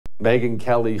Megyn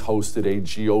Kelly hosted a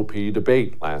GOP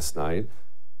debate last night,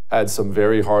 had some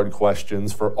very hard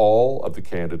questions for all of the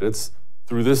candidates,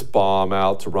 threw this bomb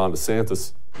out to Ron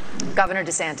DeSantis. Governor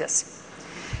DeSantis,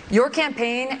 your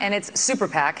campaign and its super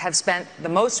PAC have spent the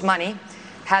most money,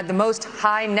 had the most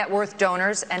high net worth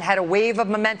donors, and had a wave of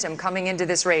momentum coming into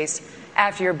this race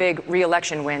after your big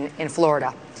re-election win in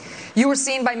Florida. You were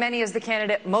seen by many as the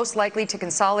candidate most likely to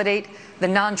consolidate the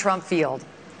non-Trump field.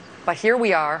 But here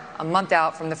we are, a month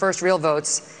out from the first real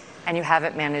votes, and you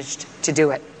haven't managed to do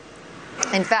it.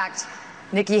 In fact,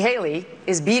 Nikki Haley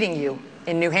is beating you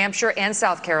in New Hampshire and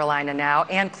South Carolina now,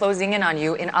 and closing in on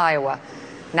you in Iowa.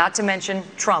 Not to mention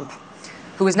Trump,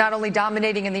 who is not only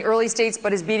dominating in the early states,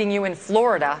 but is beating you in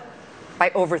Florida by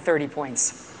over 30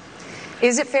 points.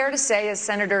 Is it fair to say, as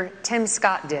Senator Tim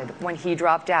Scott did when he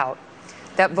dropped out,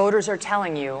 that voters are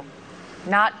telling you,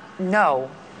 not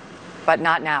no, but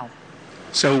not now?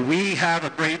 So we have a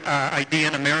great idea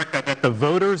in America that the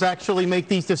voters actually make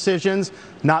these decisions,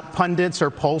 not pundits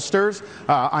or pollsters.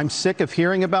 I'm sick of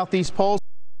hearing about these polls.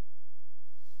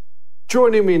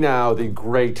 Joining me now, the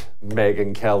great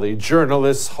Megyn Kelly,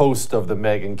 journalist, host of the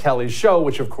Megyn Kelly Show,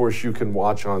 which of course you can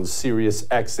watch on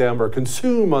SiriusXM or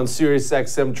consume on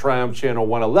SiriusXM Triumph Channel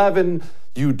 111,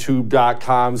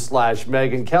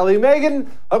 youtube.com/Megyn Kelly. Megyn,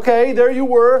 okay, there you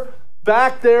were,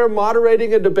 back there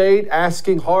moderating a debate,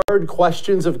 asking hard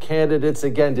questions of candidates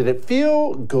again. Did it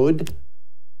feel good?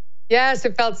 Yes,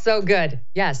 it felt so good.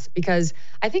 Yes, because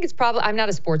I think it's probably, I'm not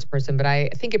a sports person, but I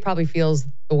think it probably feels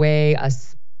the way a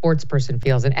sports person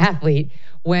feels, an athlete,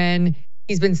 when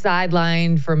he's been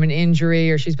sidelined from an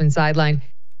injury or she's been sidelined,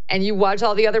 and you watch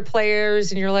all the other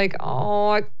players and you're like,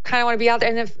 oh, I kind of want to be out there.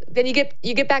 And then you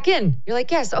get back in. You're like,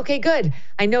 yes, okay, good.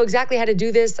 I know exactly how to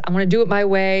do this. I'm going to do it my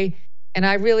way. And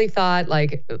I really thought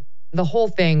like the whole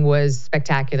thing was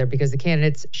spectacular because the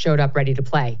candidates showed up ready to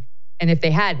play. And if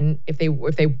they hadn't, if they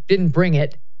didn't bring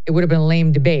it, it would have been a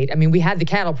lame debate. I mean, we had the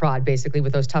cattle prod basically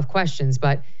with those tough questions,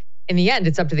 but in the end,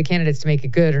 it's up to the candidates to make it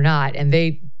good or not. And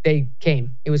they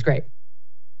came. It was great.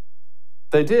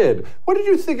 They did. What did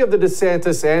you think of the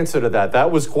DeSantis answer to that?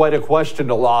 That was quite a question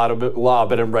to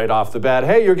lob at him right off the bat.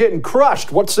 Hey, you're getting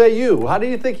crushed. What say you? How do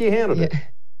you think he handled it?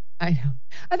 I know.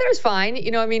 I thought it was fine.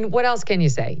 You know, I mean, what else can you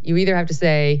say? You either have to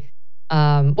say,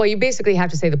 well, you basically have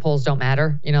to say the polls don't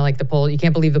matter. You know, like the poll, you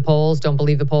can't believe the polls, don't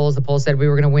believe the polls. The polls said we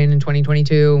were going to win in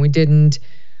 2022 and we didn't.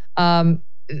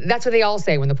 That's what they all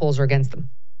say when the polls are against them.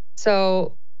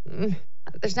 So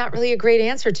there's not really a great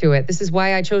answer to it. This is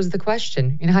why I chose the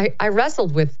question. You know, I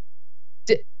wrestled with,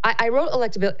 I wrote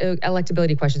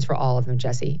electability questions for all of them,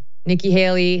 Jesse. Nikki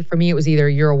Haley, for me, it was either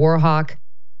you're a war hawk,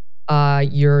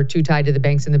 you're too tied to the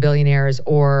banks and the billionaires,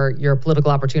 or you're a political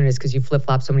opportunist because you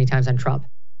flip-flopped so many times on Trump.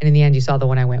 And in the end, you saw the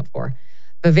one I went for.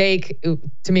 Vivek,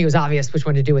 to me, it was obvious which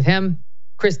one to do with him.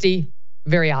 Christie,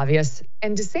 very obvious.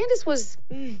 And DeSantis was,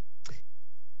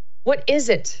 what is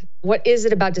it? What is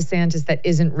it about DeSantis that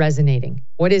isn't resonating?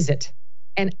 What is it?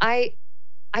 And I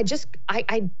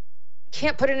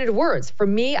can't put it into words. For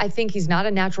me, I think he's not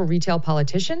a natural retail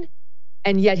politician,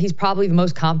 and yet he's probably the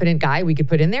most competent guy we could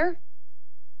put in there.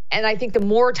 And I think the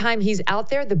more time he's out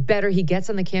there, the better he gets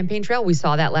on the campaign trail. We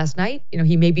saw that last night. You know,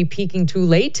 he may be peaking too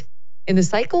late in the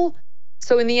cycle.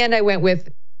 So in the end, I went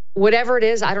with whatever it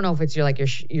is. I don't know if it's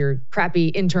your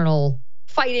crappy internal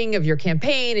fighting of your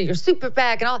campaign and your super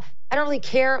PAC and all. I don't really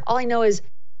care. All I know is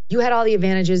you had all the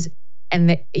advantages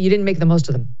and you didn't make the most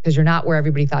of them because you're not where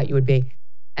everybody thought you would be.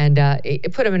 And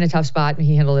it put him in a tough spot, and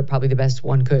he handled it probably the best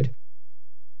one could.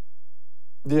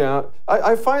 Yeah,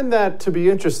 I find that to be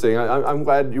interesting. I'm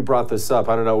glad you brought this up.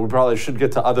 I don't know, we probably should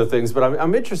get to other things, but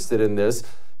I'm interested in this.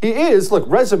 He is, look,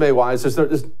 resume-wise,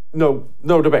 there's no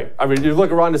debate. I mean, you look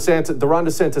at Ron DeSantis, the Ron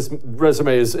DeSantis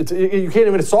resume is, you can't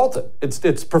even assault it.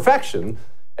 It's perfection.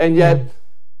 And yet,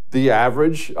 the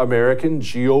average American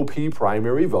GOP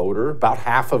primary voter, about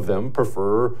half of them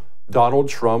prefer Donald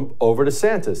Trump over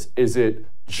DeSantis. Is it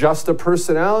just a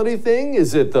personality thing?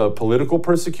 Is it the political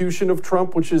persecution of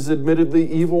Trump, which is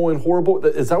admittedly evil and horrible?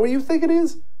 Is that what you think it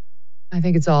is? I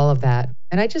think it's all of that.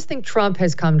 And I just think Trump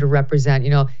has come to represent, you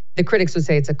know, the critics would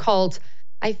say it's a cult.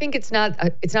 I think it's not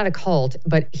a cult,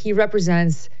 but he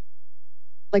represents,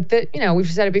 like, we've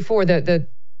said it before, the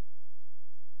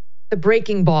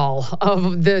breaking ball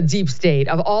of the deep state,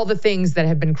 of all the things that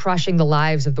have been crushing the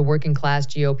lives of the working class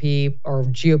GOP or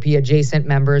GOP adjacent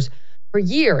members for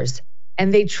years.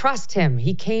 And they trust him.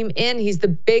 He came in, he's the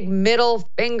big middle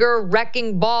finger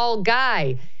wrecking ball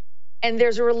guy. And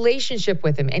there's a relationship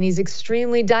with him, and he's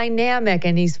extremely dynamic,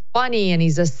 and he's funny, and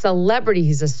he's a celebrity,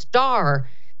 he's a star.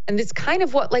 And it's kind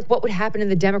of what would happen in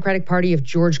the Democratic Party if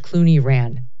George Clooney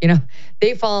ran. You know,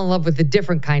 they fall in love with a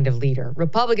different kind of leader.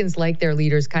 Republicans like their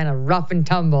leaders kind of rough and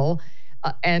tumble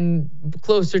and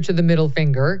closer to the middle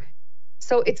finger.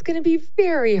 So it's going to be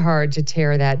very hard to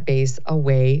tear that base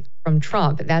away from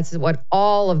Trump. That's what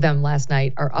all of them last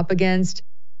night are up against.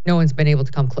 No one's been able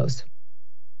to come close.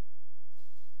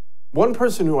 One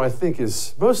person who I think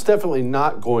is most definitely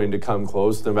not going to come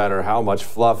close, no matter how much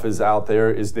fluff is out there,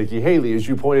 is Nikki Haley. As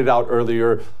you pointed out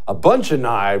earlier, a bunch of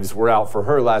knives were out for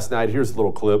her last night. Here's a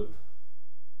little clip.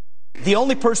 The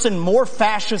only person more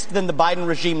fascist than the Biden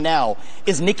regime now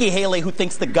is Nikki Haley, who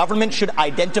thinks the government should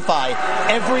identify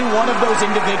every one of those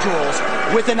individuals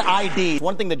with an ID.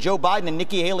 One thing that Joe Biden and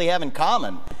Nikki Haley have in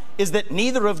common is that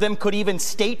neither of them could even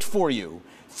state for you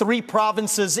 3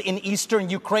 provinces in eastern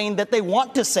Ukraine that they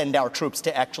want to send our troops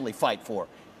to actually fight for.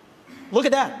 Look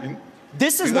at that.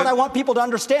 This is what I want people to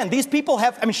understand. These people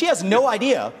have, I mean, she has no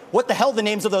idea what the hell the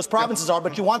names of those provinces are,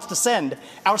 but she wants to send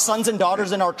our sons and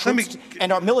daughters and our troops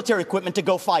and our military equipment to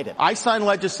go fight it. I signed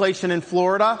legislation in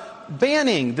Florida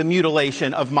banning the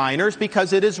mutilation of minors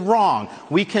because it is wrong.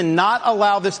 We cannot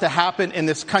allow this to happen in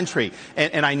this country.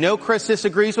 And I know Chris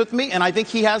disagrees with me, and I think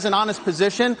he has an honest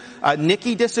position.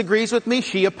 Nikki disagrees with me.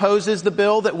 She opposes the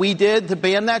bill that we did to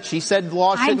ban that. She said the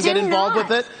law shouldn't get involved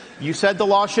with it. You said the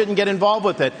law shouldn't get involved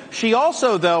with it. She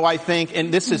also, though, I think,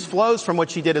 and this flows from what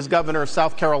she did as governor of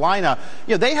South Carolina,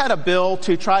 you know, they had a bill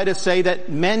to try to say that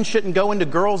men shouldn't go into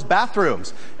girls'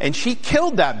 bathrooms. And she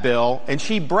killed that bill, and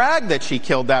she bragged that she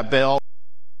killed that bill.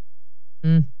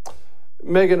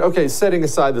 Megyn, okay, setting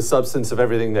aside the substance of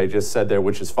everything they just said there,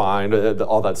 which is fine,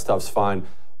 all that stuff's fine.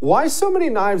 Why so many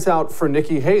knives out for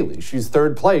Nikki Haley? She's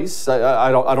third place.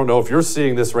 I don't know if you're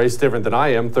seeing this race different than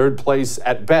I am. Third place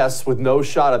at best with no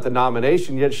shot at the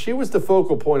nomination, yet she was the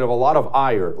focal point of a lot of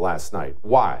ire last night.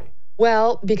 Why?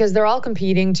 Well, because they're all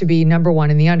competing to be number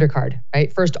one in the undercard,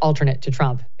 right? First alternate to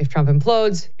Trump. If Trump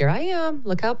implodes, here I am.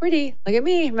 Look how pretty. Look at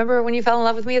me. Remember when you fell in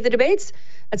love with me at the debates?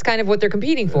 That's kind of what they're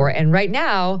competing for. And right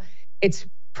now, it's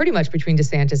pretty much between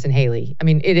DeSantis and Haley. I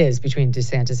mean, it is between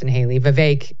DeSantis and Haley.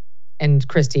 Vivek and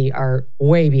Christie are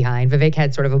way behind. Vivek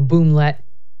had sort of a boomlet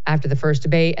after the first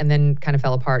debate and then kind of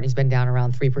fell apart. And he's been down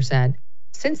around 3%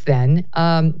 since then,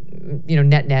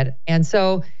 net. And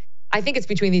so I think it's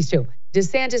between these two.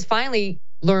 DeSantis finally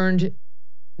learned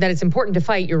that it's important to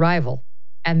fight your rival,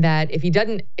 and that if he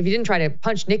didn't try to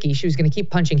punch Nikki, she was going to keep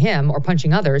punching him or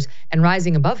punching others and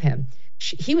rising above him.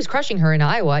 He was crushing her in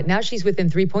Iowa. Now she's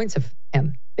within 3 points of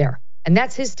him there. And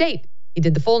that's his state. He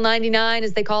did the full 99,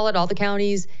 as they call it, all the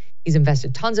counties. He's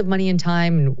invested tons of money and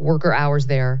time and worker hours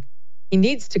there. He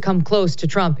needs to come close to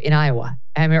Trump in Iowa,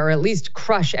 or at least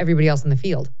crush everybody else in the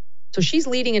field. So she's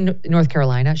leading in North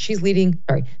Carolina. She's leading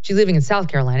in South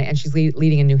Carolina, and she's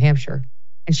leading in New Hampshire.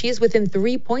 And she is within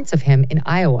 3 points of him in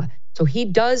Iowa. So he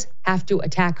does have to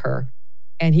attack her.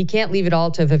 And he can't leave it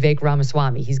all to Vivek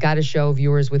Ramaswamy. He's got to show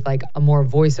viewers with like a more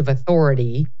voice of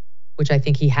authority, which I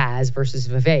think he has versus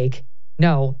Vivek.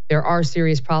 No, there are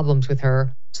serious problems with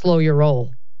her. Slow your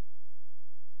roll.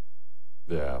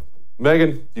 Yeah.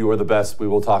 Megyn, you are the best. We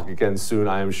will talk again soon,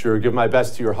 I am sure. Give my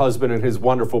best to your husband and his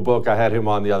wonderful book. I had him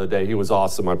on the other day. He was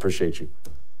awesome. I appreciate you.